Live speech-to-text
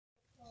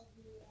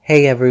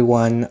Hey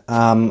everyone,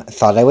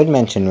 thought I would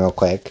mention real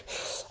quick.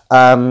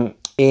 In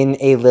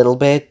a little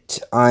bit,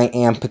 I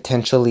am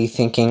potentially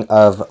thinking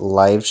of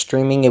live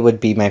streaming. It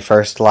would be my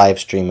first live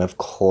stream, of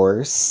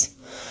course.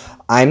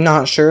 I'm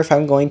not sure if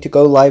I'm going to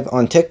go live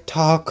on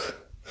TikTok,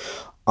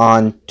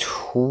 on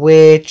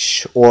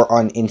Twitch, or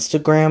on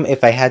Instagram.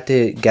 If I had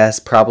to guess,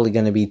 probably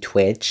going to be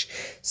Twitch.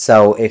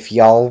 So if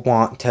y'all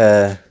want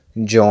to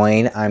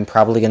join, I'm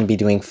probably going to be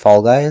doing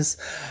Fall Guys.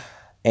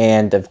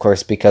 And, of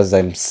course, because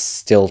I'm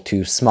still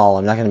too small,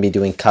 I'm not going to be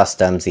doing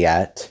customs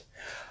yet.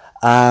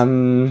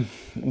 But,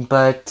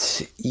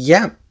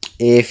 yeah,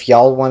 if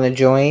y'all want to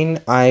join,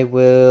 I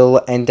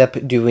will end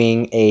up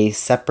doing a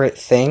separate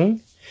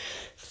thing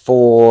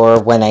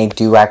for when I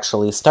do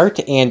actually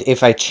start. And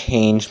if I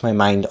change my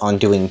mind on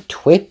doing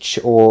Twitch,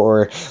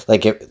 or,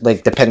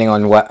 depending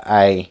on what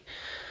I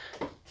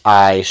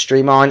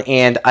stream on,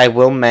 and I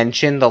will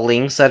mention the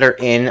links that are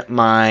in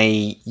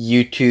my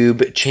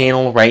YouTube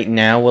channel right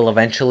now will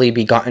eventually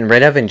be gotten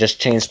rid of and just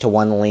changed to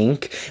one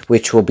link,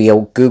 which will be a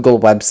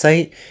Google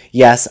website.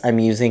 Yes, I'm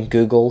using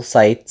Google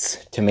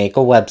Sites to make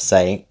a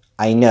website.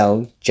 I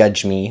know,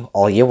 judge me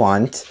all you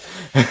want.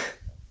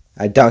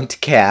 I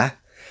don't care.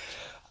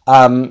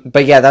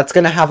 But yeah, that's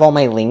gonna have all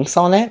my links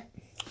on it.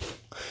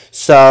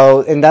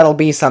 So, and that'll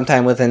be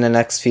sometime within the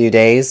next few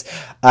days.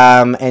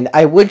 And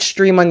I would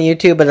stream on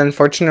YouTube, but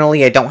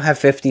unfortunately I don't have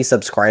 50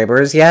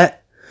 subscribers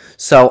yet.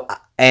 So,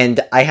 and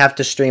I have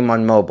to stream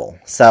on mobile.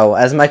 So,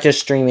 as much as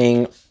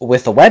streaming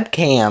with a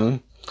webcam,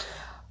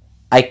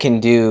 I can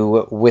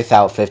do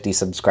without 50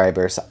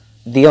 subscribers.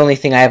 The only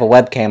thing I have a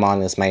webcam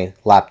on is my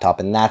laptop,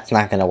 and that's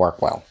not going to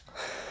work well.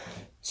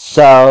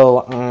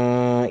 So,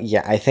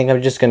 yeah, I think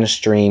I'm just going to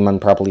stream on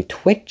probably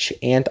Twitch,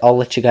 and I'll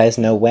let you guys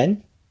know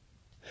when.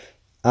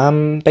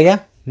 But yeah,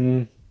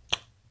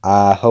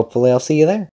 hopefully I'll see you there.